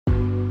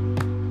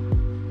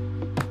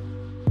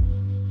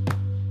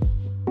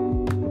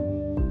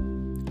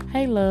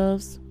Hey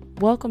loves,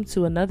 welcome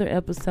to another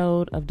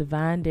episode of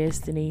Divine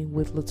Destiny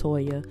with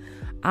Latoya.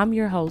 I'm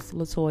your host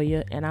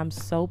Latoya, and I'm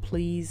so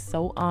pleased,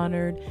 so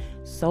honored,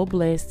 so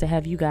blessed to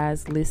have you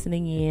guys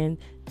listening in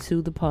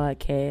to the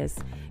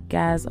podcast.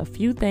 Guys, a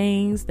few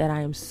things that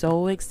I am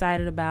so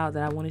excited about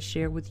that I want to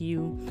share with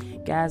you.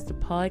 Guys, the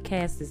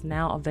podcast is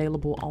now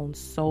available on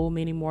so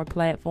many more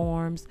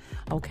platforms.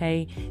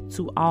 Okay,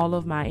 to all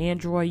of my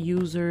Android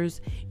users,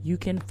 you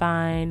can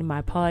find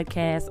my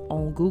podcast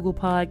on Google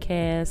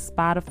Podcasts,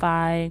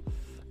 Spotify,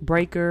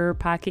 Breaker,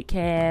 Pocket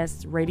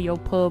Cast, Radio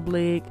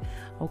Public.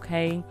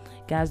 Okay,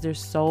 guys,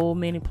 there's so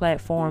many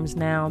platforms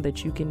now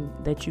that you can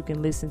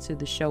listen to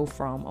the show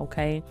from.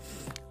 Okay,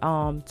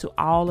 to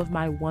all of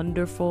my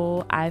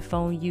wonderful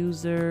iPhone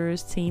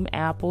users, Team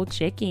Apple,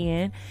 check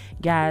in,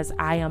 guys.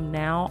 I am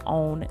now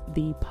on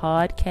the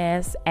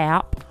podcast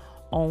app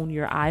on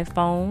your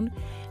iPhone.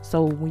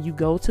 So when you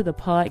go to the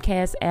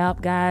podcast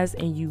app, guys,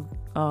 and you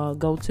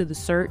go to the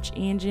search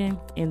engine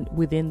and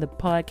within the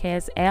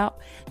podcast app,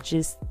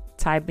 just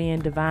type in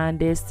Divine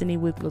Destiny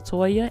with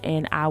Latoya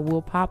and I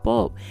will pop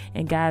up.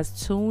 And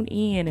guys, tune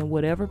in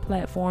whatever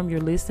platform you're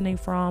listening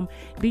from.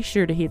 Be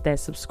sure to hit that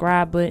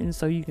subscribe button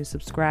so you can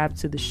subscribe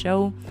to the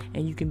show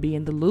and you can be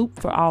in the loop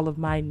for all of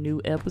my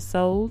new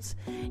episodes.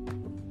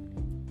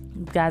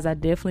 Guys, I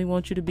definitely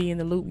want you to be in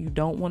the loop. You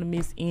don't want to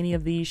miss any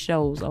of these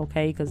shows,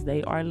 okay? Because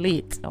they are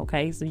lit,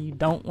 okay? So you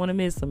don't want to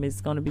miss them.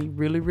 It's going to be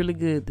really, really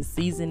good. The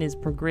season is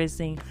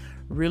progressing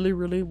really,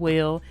 really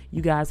well.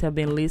 You guys have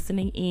been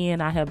listening in.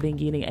 I have been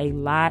getting a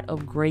lot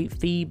of great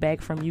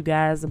feedback from you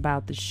guys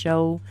about the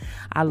show.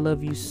 I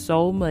love you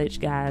so much,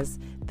 guys.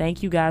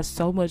 Thank you guys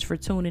so much for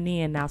tuning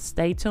in. Now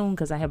stay tuned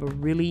because I have a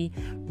really,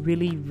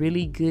 really,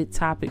 really good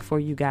topic for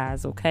you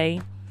guys, okay?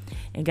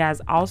 And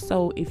guys,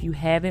 also, if you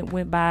haven't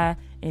went by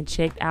and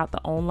checked out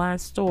the online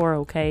store,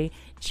 okay,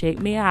 check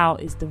me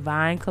out. It's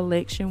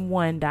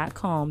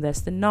divinecollection1.com.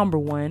 That's the number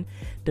one,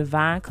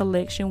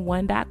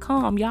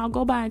 divinecollection1.com. Y'all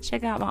go by and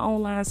check out my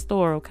online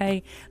store,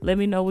 okay? Let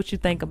me know what you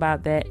think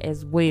about that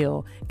as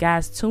well.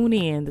 Guys, tune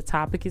in. The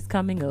topic is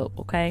coming up,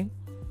 okay?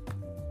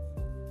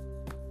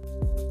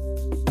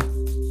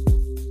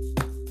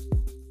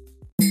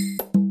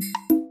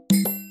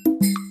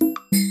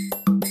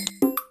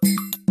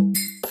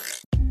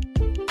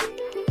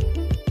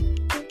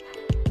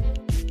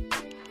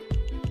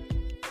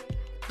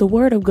 The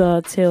word of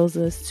God tells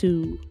us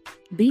to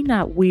be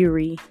not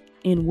weary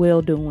in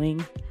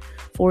well-doing,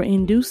 for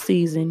in due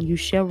season you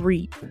shall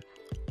reap,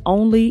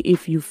 only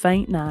if you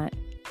faint not.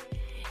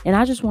 And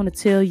I just want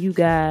to tell you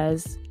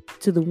guys,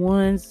 to the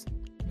ones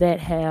that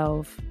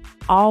have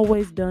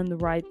always done the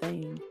right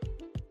thing,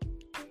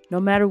 no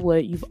matter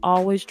what, you've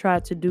always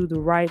tried to do the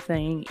right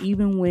thing,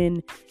 even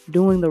when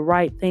doing the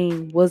right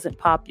thing wasn't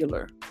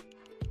popular.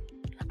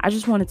 I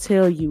just want to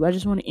tell you, I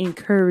just want to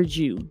encourage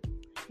you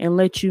and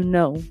let you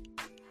know,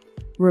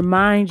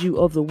 remind you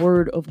of the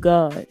word of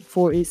God,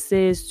 for it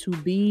says to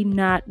be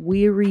not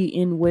weary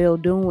in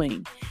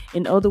well-doing.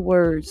 In other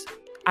words,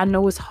 I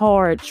know it's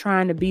hard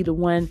trying to be the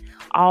one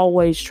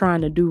always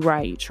trying to do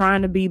right,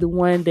 trying to be the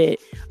one that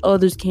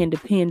others can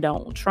depend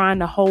on, trying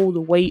to hold the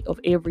weight of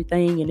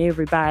everything and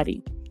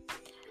everybody.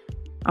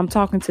 I'm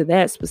talking to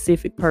that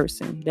specific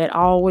person that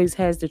always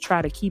has to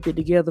try to keep it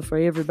together for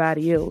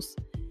everybody else.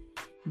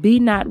 Be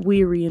not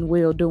weary in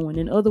well-doing.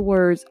 In other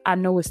words, I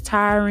know it's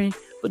tiring,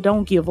 but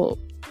don't give up.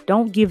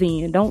 Don't give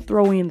in. Don't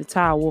throw in the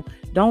towel.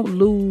 Don't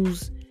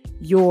lose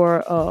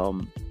your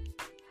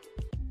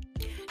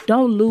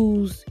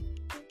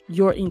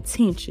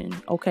intention,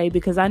 okay?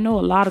 Because I know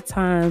a lot of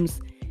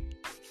times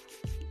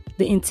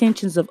the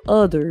intentions of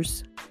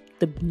others,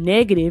 the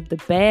negative, the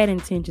bad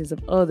intentions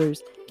of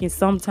others can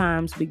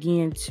sometimes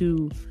begin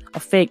to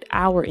affect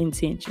our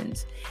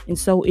intentions. And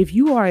so if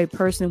you are a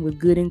person with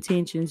good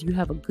intentions, you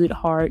have a good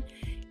heart,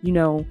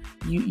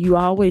 you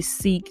always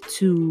seek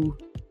to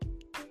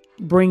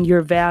bring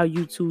your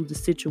value to the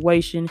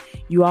situation.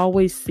 You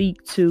always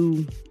seek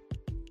to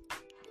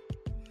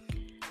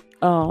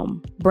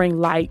bring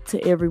light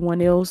to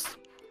everyone else.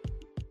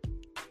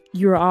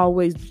 You're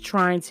always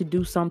trying to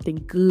do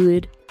something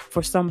good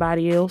for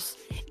somebody else,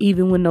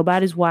 even when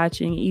nobody's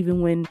watching, even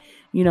when,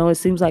 it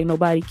seems like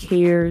nobody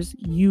cares.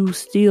 You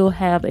still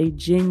have a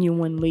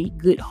genuinely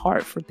good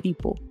heart for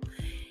people.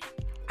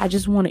 I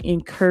just want to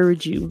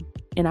encourage you,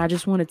 and I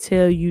just want to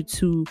tell you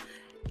to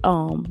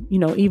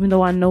even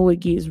though I know it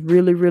gets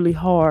really, really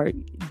hard,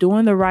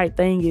 doing the right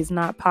thing is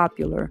not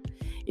popular.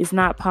 It's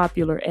not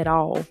popular at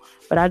all.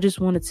 But I just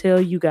want to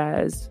tell you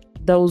guys,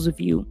 those of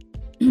you,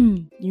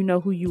 you know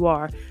who you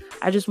are.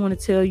 I just want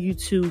to tell you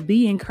to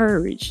be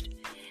encouraged.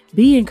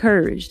 Be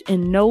encouraged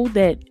and know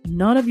that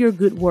none of your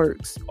good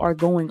works are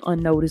going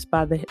unnoticed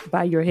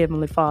by your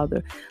Heavenly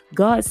Father.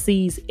 God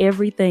sees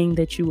everything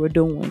that you are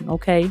doing,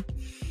 okay?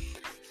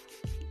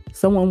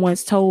 Someone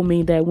once told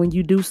me that when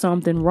you do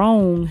something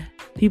wrong,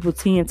 people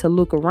tend to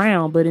look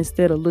around, but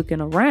instead of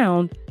looking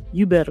around,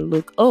 you better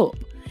look up.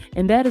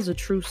 And that is a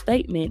true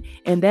statement.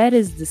 And that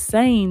is the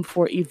same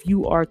for if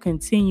you are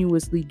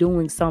continuously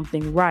doing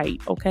something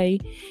right. Okay.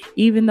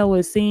 Even though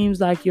it seems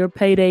like your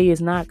payday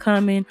is not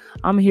coming,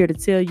 I'm here to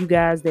tell you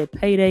guys that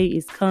payday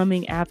is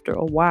coming after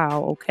a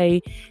while.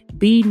 Okay.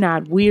 Be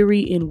not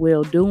weary in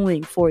well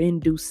doing, for in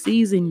due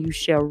season you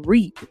shall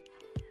reap.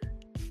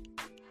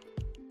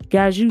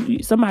 Guys,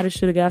 somebody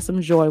should have got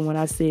some joy when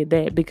I said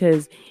that,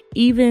 because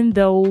even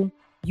though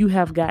you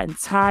have gotten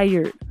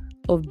tired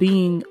of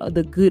being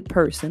the good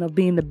person, of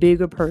being the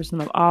bigger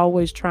person, of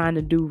always trying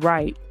to do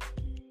right,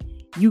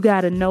 you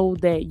got to know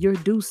that your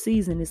due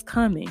season is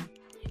coming.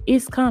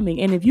 It's coming.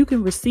 And if you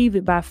can receive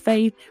it by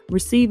faith,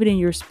 receive it in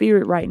your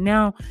spirit right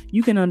now,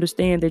 you can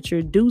understand that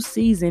your due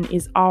season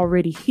is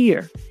already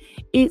here.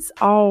 It's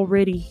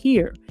already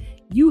here.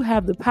 You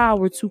have the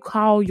power to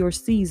call your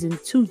season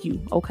to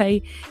you,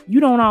 okay?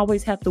 You don't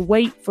always have to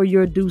wait for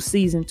your due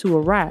season to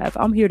arrive.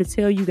 I'm here to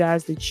tell you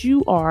guys that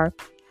you are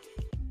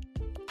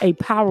a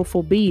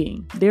powerful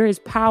being. There is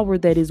power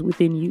that is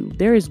within you.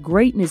 There is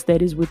greatness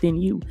that is within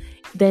you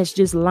that's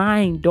just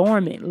lying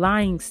dormant,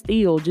 lying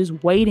still, just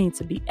waiting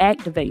to be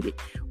activated,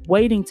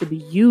 waiting to be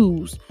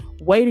used,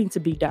 waiting to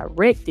be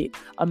directed.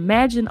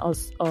 Imagine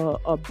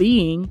a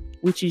being,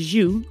 which is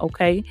you,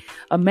 okay?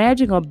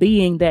 Imagine a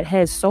being that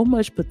has so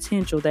much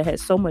potential, that has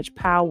so much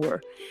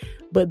power,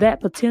 but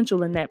that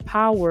potential and that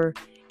power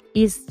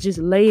is just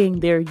laying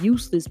there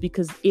useless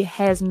because it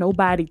has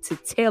nobody to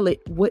tell it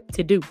what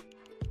to do.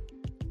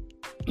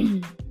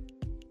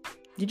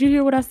 Did you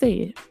hear what I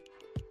said?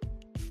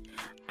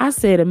 I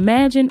said,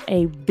 imagine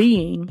a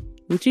being,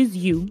 which is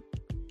you,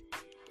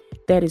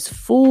 that is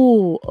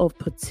full of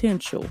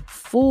potential,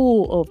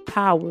 full of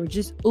power,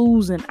 just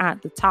oozing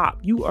at the top.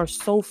 You are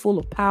so full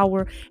of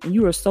power and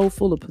you are so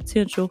full of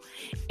potential,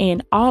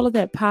 and all of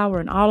that power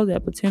and all of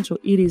that potential,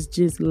 it is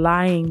just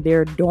lying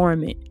there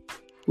dormant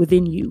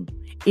within you.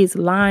 It's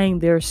lying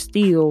there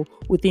still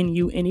within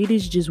you, and it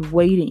is just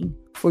waiting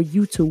for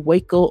you to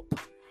wake up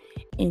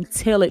and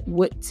tell it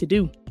what to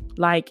do.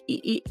 Like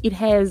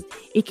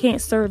it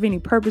can't serve any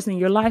purpose in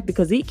your life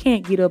because it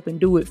can't get up and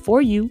do it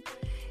for you.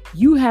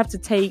 You have to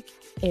take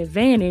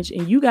advantage,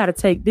 and you got to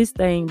take this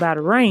thing by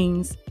the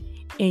reins,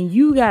 and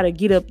you got to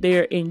get up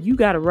there and you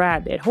got to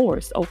ride that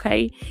horse.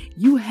 Okay.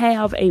 You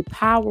have a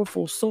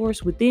powerful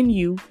source within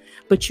you,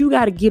 but you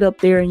got to get up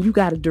there and you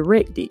got to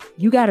direct it.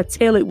 You got to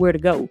tell it where to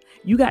go.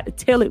 You got to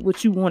tell it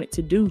what you want it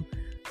to do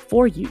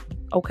for you.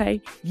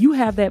 Okay. You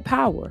have that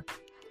power.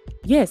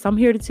 Yes, I'm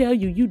here to tell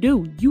you, you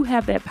do. You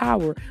have that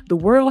power. The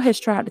world has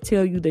tried to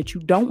tell you that you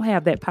don't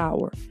have that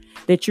power,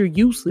 that you're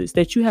useless,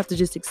 that you have to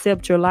just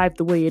accept your life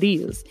the way it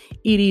is.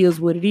 It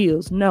is what it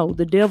is. No,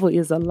 the devil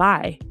is a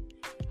lie.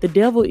 The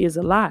devil is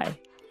a lie.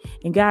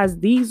 And guys,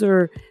 these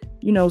are,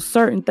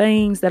 certain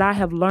things that I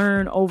have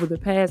learned over the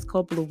past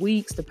couple of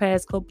weeks, the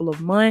past couple of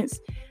months.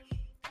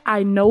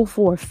 I know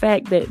for a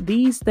fact that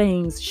these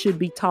things should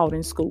be taught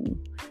in school.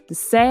 The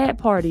sad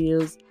part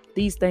is,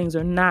 these things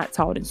are not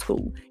taught in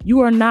school. You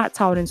are not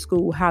taught in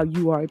school how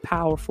you are a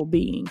powerful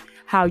being,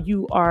 how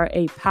you are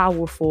a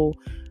powerful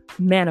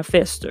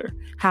manifester,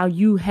 how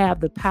you have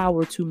the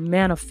power to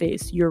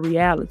manifest your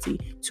reality,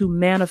 to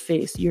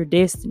manifest your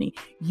destiny.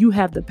 You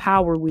have the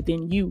power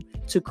within you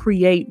to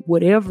create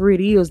whatever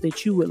it is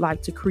that you would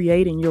like to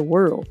create in your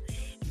world.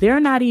 They're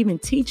not even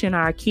teaching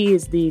our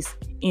kids this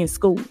in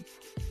school.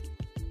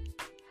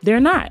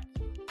 They're not.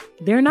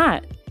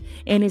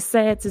 And it's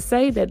sad to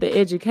say that the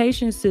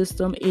education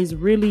system is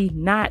really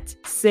not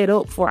set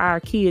up for our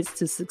kids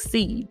to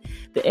succeed.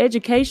 The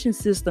education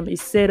system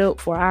is set up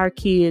for our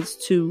kids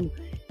to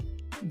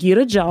get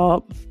a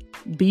job,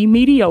 be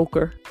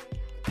mediocre,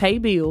 pay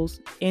bills,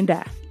 and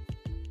die.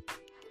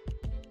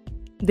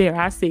 There,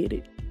 I said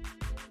it.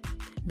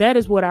 That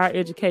is what our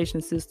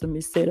education system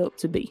is set up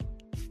to be.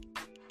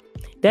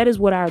 That is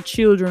what our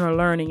children are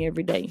learning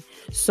every day.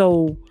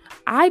 So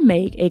I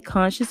make a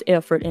conscious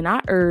effort, and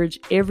I urge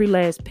every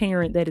last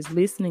parent that is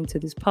listening to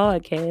this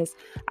podcast,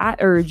 I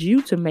urge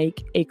you to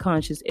make a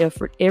conscious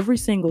effort every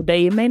single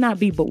day. It may not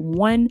be but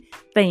one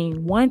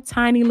thing, one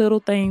tiny little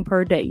thing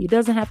per day. It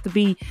doesn't have to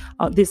be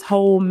this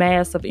whole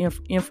mass of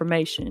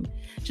information.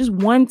 Just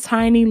one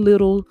tiny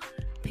little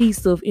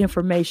piece of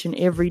information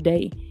every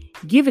day.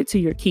 Give it to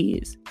your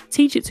kids.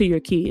 Teach it to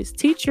your kids.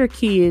 Teach your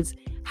kids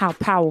how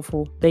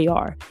powerful they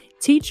are.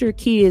 Teach your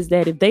kids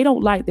that if they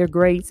don't like their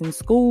grades in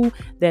school,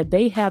 that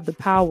they have the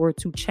power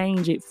to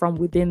change it from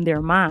within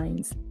their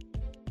minds.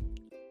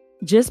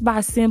 Just by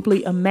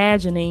simply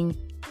imagining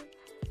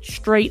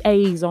straight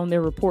A's on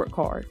their report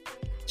card.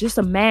 Just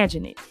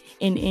imagine it.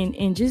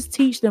 And just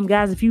teach them,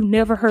 guys, if you've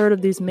never heard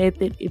of this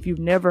method, if you've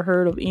never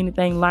heard of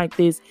anything like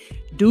this,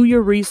 do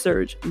your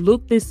research.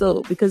 Look this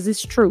up because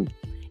it's true.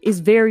 It's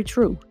very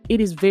true. It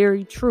is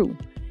very true.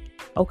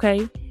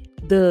 Okay.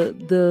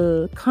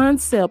 The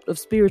concept of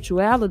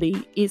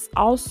spirituality is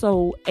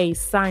also a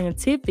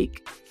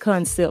scientific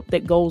concept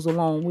that goes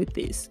along with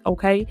this.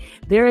 Okay.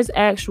 There is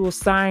actual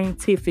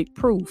scientific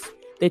proof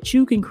that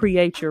you can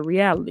create your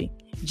reality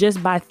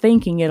just by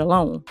thinking it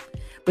alone.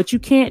 But you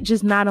can't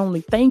just not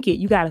only think it,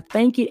 you got to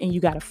think it and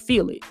you got to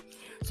feel it.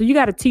 So you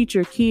got to teach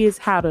your kids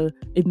how to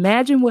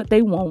imagine what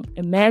they want,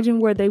 imagine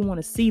where they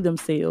want to see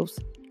themselves.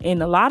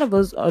 And a lot of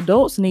us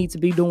adults need to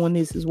be doing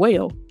this as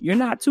well. You're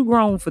not too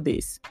grown for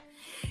this.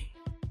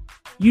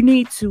 You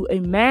need to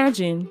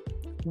imagine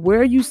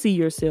where you see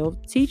yourself.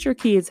 Teach your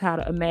kids how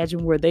to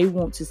imagine where they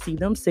want to see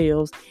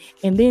themselves,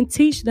 and then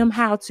teach them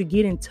how to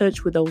get in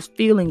touch with those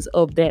feelings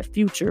of that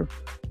future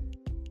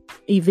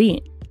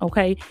event.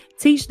 Okay.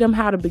 Teach them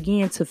how to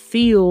begin to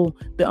feel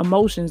the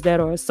emotions that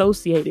are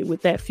associated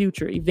with that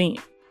future event.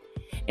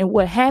 And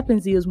what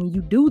happens is when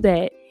you do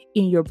that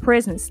in your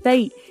present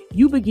state,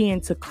 you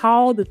begin to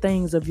call the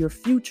things of your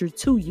future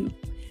to you.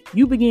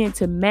 You begin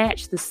to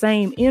match the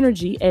same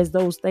energy as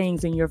those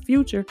things in your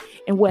future.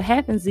 And what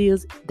happens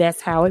is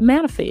that's how it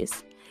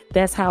manifests.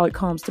 That's how it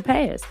comes to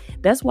pass.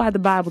 That's why the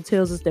Bible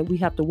tells us that we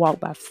have to walk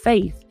by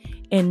faith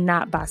and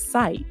not by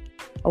sight.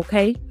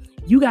 Okay.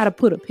 You got to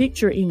put a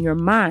picture in your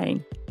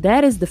mind.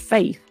 That is the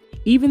faith.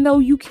 Even though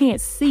you can't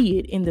see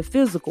it in the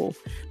physical,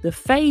 the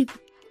faith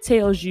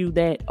tells you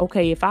that,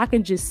 okay, if I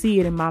can just see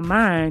it in my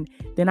mind,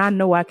 then I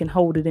know I can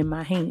hold it in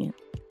my hand.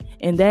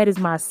 And that is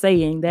my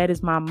saying. That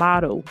is my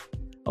motto.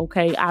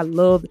 Okay. I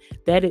love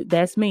that.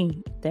 That's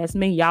me. That's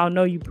me. Y'all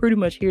know you pretty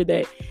much hear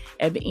that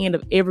at the end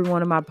of every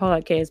one of my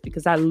podcasts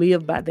because I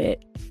live by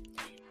that.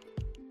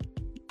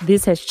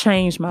 This has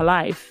changed my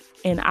life,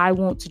 and I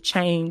want to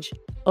change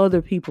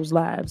other people's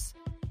lives.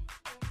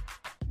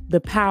 The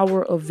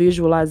power of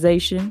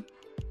visualization,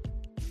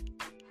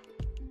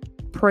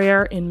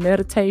 prayer and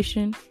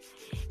meditation,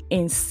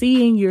 and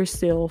seeing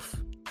yourself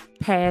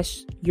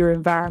past your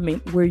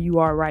environment where you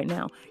are right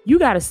now. You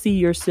got to see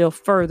yourself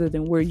further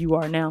than where you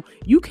are now.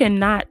 You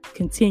cannot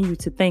continue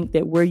to think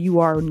that where you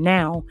are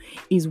now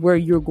is where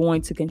you're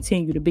going to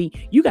continue to be.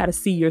 You got to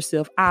see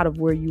yourself out of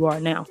where you are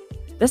now.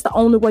 That's the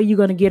only way you're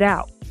going to get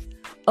out.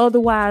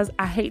 Otherwise,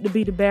 I hate to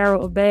be the bearer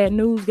of bad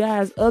news,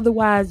 guys.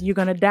 Otherwise, you're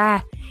going to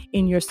die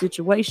in your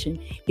situation.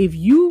 If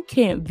you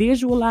can't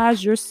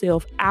visualize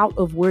yourself out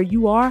of where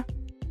you are,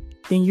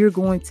 then you're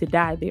going to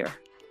die there.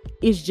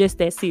 It's just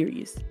that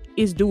serious.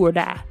 It's do or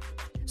die.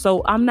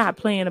 So I'm not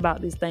playing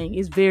about this thing.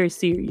 It's very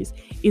serious.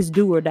 It's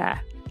do or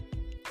die.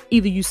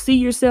 Either you see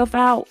yourself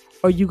out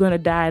or you're going to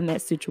die in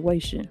that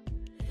situation.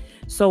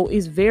 So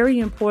it's very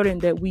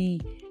important that we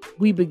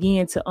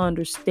begin to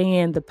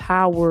understand the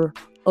power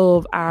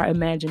of our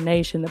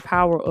imagination, the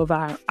power of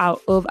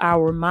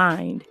our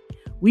mind.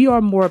 We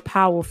are more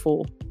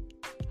powerful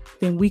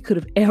than we could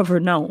have ever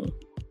known.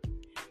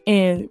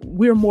 And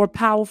we're more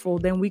powerful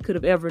than we could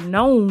have ever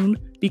known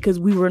because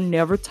we were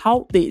never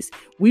taught this.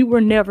 We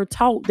were never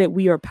taught that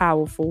we are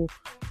powerful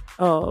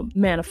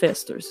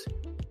manifestors,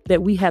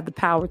 that we have the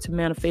power to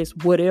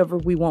manifest whatever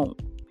we want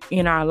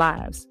in our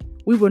lives.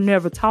 We were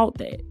never taught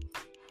that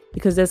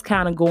because that's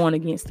kind of going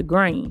against the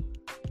grain.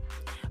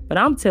 But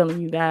I'm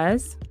telling you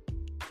guys,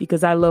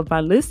 because I love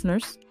my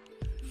listeners,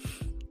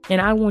 and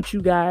I want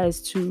you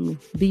guys to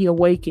be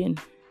awakened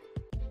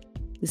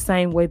the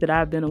same way that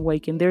I've been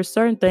awakened. There's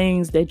certain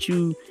things that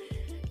you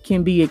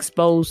can be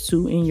exposed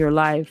to in your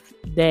life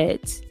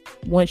that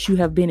once you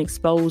have been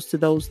exposed to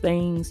those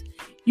things,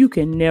 you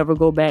can never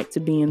go back to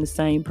being the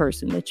same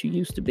person that you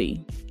used to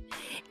be.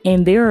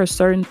 And there are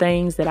certain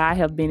things that I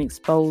have been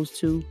exposed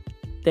to,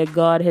 that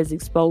God has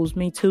exposed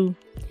me to.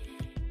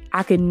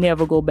 I can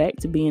never go back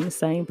to being the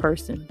same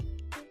person.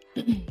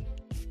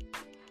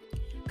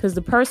 Because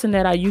the person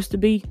that I used to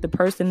be, the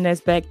person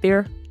that's back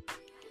there,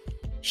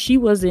 she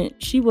wasn't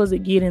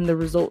getting the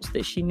results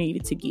that she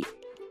needed to get.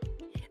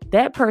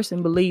 That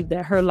person believed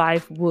that her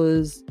life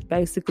was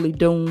basically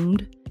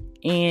doomed,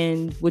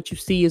 and what you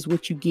see is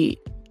what you get.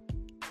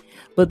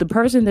 But the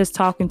person that's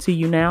talking to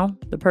you now,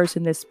 the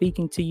person that's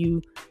speaking to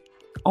you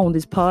on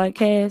this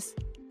podcast,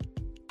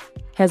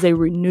 has a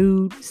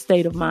renewed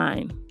state of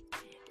mind.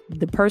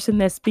 The person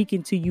that's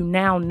speaking to you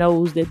now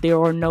knows that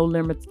there are no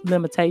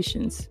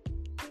limitations.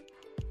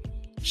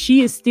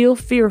 She is still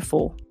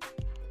fearful.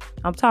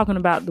 I'm talking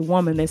about the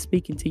woman that's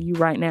speaking to you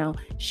right now.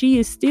 She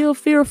is still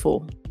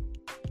fearful.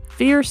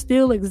 Fear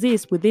still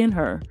exists within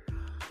her,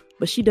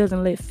 but she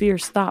doesn't let fear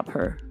stop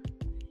her.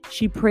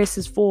 She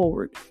presses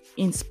forward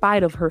in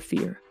spite of her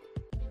fear.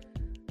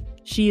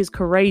 She is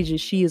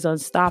courageous. She is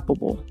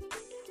unstoppable.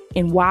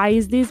 And why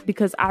is this?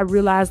 Because I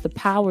realize the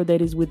power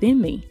that is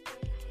within me.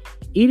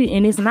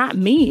 And it's not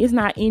me. It's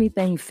not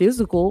anything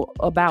physical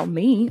about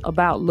me,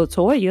 about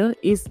Latoya.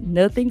 It's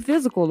nothing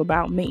physical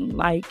about me.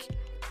 Like,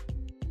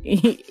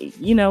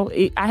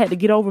 I had to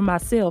get over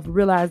myself,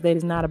 realize that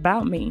it's not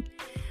about me,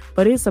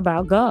 but it's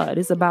about God.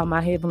 It's about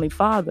my Heavenly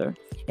Father.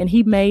 And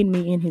He made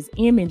me in His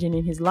image and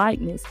in His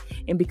likeness.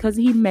 And because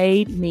He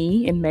made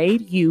me and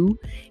made you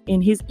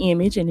in His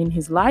image and in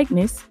His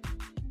likeness,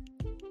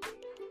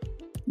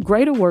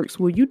 greater works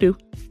will you do.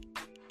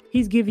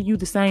 He's giving you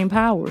the same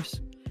powers.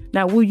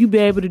 Now, will you be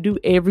able to do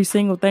every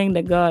single thing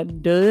that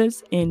God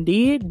does and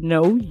did?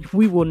 No,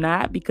 we will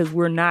not, because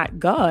we're not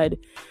God.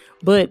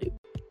 But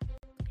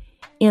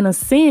in a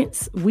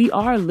sense, we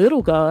are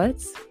little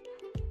gods.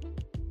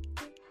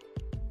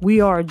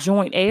 We are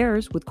joint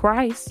heirs with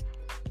Christ.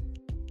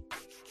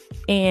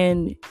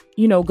 And,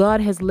 you know,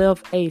 God has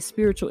left a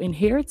spiritual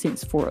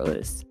inheritance for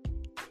us.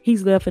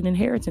 He's left an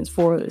inheritance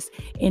for us.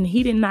 And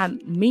he did not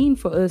mean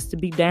for us to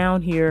be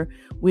down here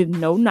with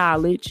no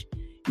knowledge,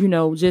 you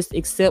know, just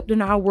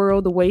accepting our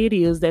world the way it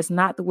is. That's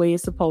not the way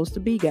it's supposed to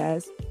be,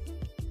 guys.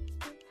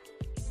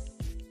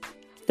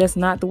 That's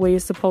not the way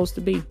it's supposed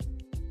to be.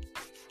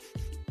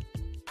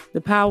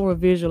 The power of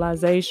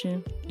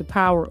visualization, the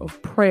power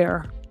of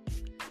prayer,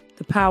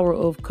 the power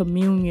of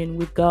communion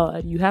with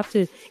God. You have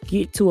to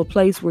get to a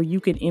place where you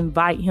can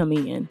invite him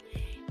in.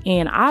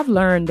 And I've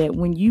learned that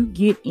when you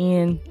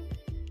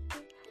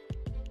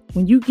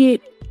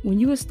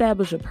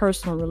establish a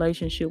personal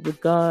relationship with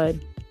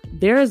God,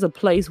 there is a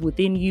place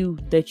within you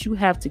that you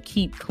have to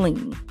keep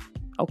clean.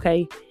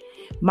 Okay.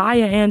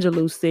 Maya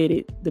Angelou said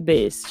it the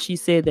best. She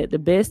said that the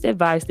best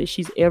advice that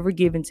she's ever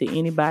given to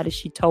anybody,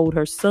 she told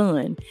her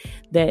son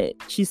that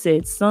she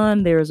said,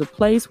 son, there is a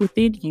place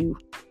within you.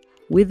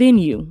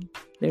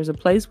 There's a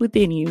place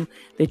within you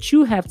that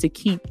you have to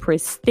keep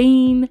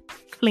pristine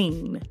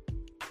clean.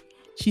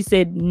 She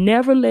said,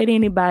 never let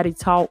anybody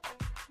talk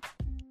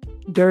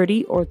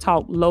dirty or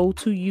talk low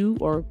to you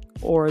or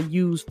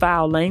use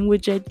foul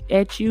language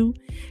at you.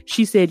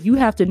 She said, you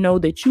have to know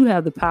that you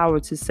have the power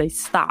to say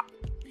stop.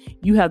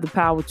 You have the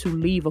power to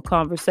leave a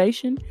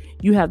conversation.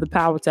 You have the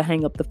power to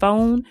hang up the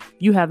phone.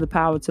 You have the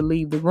power to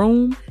leave the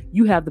room.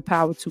 You have the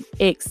power to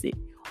exit.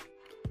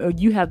 Or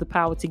you have the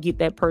power to get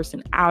that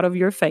person out of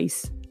your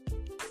face.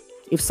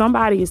 If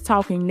somebody is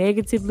talking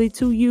negatively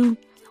to you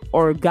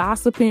or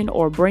gossiping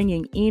or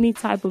bringing any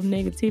type of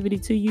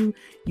negativity to you,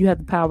 you have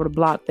the power to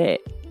block that.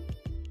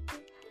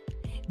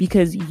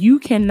 Because you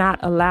cannot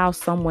allow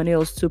someone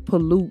else to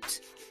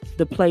pollute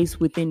the place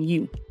within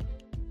you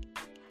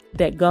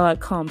that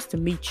God comes to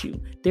meet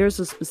you. There's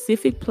a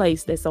specific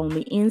place that's on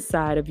the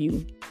inside of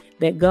you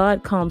that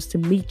God comes to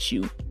meet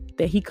you,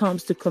 that he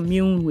comes to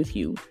commune with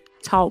you,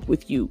 talk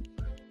with you,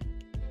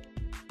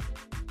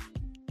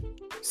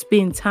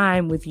 spend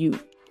time with you,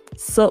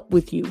 sup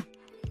with you.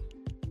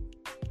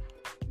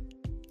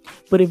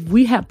 But if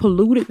we have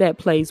polluted that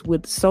place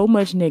with so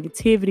much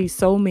negativity,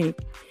 so many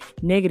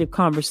negative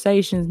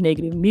conversations,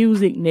 negative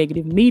music,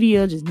 negative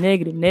media, just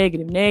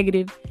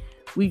negative,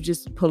 we've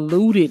just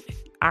polluted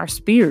our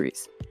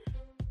spirits.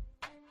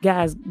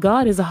 Guys,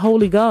 God is a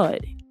holy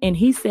God. And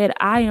he said,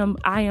 I am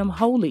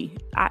holy.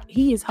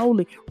 He is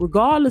holy.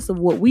 Regardless of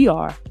what we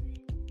are,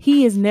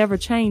 he is never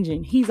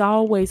changing. He's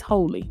always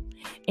holy.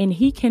 And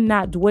he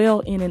cannot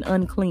dwell in an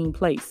unclean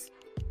place.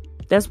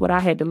 That's what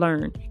I had to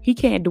learn. He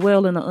can't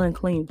dwell in an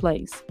unclean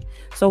place.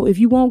 So if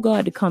you want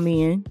God to come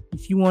in,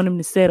 if you want him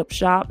to set up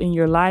shop in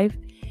your life,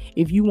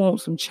 if you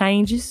want some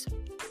changes,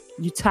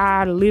 you're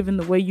tired of living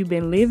the way you've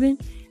been living,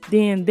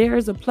 then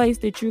there's a place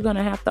that you're going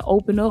to have to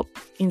open up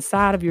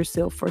inside of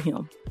yourself for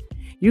him.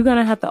 You're going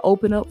to have to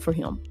open up for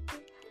him.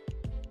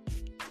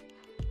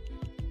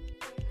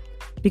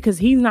 Because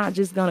he's not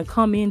just going to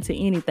come into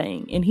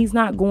anything, and he's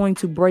not going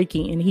to break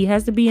in. He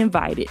has to be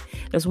invited.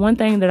 That's one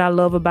thing that I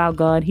love about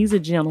God. He's a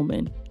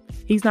gentleman.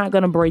 He's not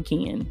going to break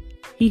in.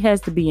 He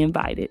has to be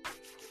invited.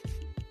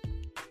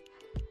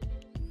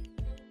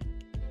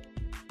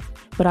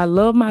 But I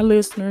love my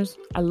listeners.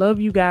 I love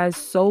you guys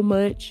so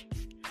much.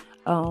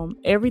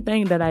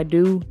 Everything that I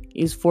do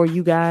is for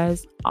you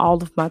guys.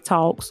 All of my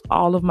talks,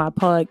 all of my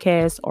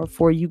podcasts are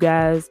for you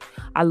guys.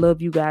 I love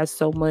you guys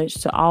so much.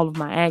 To all of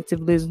my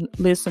active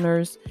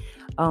listeners,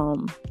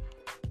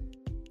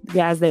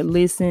 guys that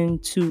listen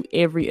to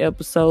every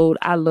episode,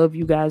 I love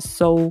you guys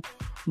so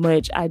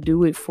much. I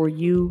do it for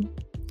you.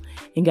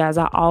 And guys,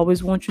 I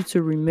always want you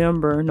to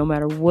remember, no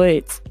matter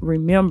what,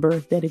 remember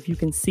that if you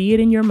can see it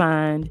in your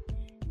mind,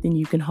 then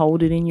you can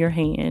hold it in your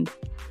hand.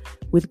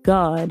 With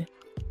God,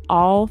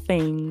 all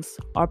things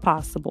are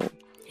possible.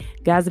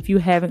 Guys, if you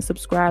haven't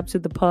subscribed to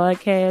the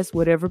podcast,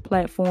 whatever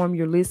platform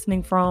you're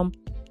listening from,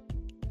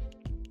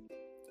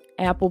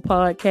 Apple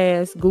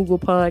Podcasts, Google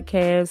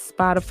Podcasts,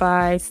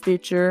 Spotify,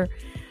 Stitcher,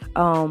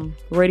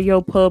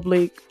 Radio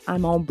Public,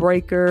 I'm on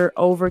Breaker,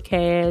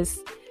 Overcast.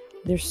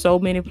 There's so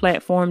many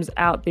platforms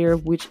out there.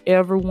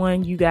 Whichever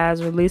one you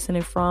guys are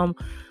listening from,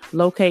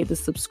 locate the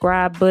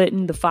subscribe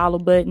button, the follow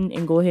button,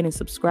 and go ahead and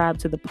subscribe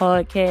to the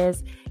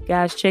podcast.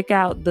 Guys, check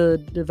out the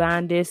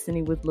Divine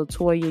Destiny with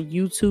Latoya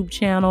YouTube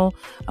channel.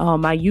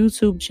 My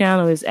YouTube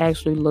channel is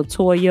actually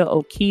Latoya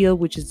Okia,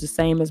 which is the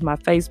same as my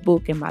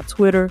Facebook and my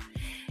Twitter.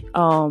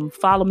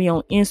 Follow me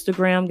on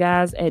Instagram,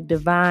 guys, at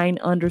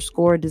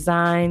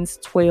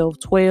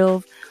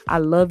divine_designs1212. I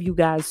love you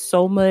guys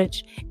so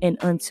much. And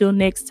until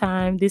next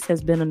time, this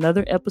has been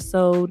another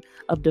episode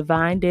of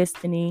Divine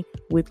Destiny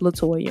with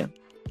Latoya.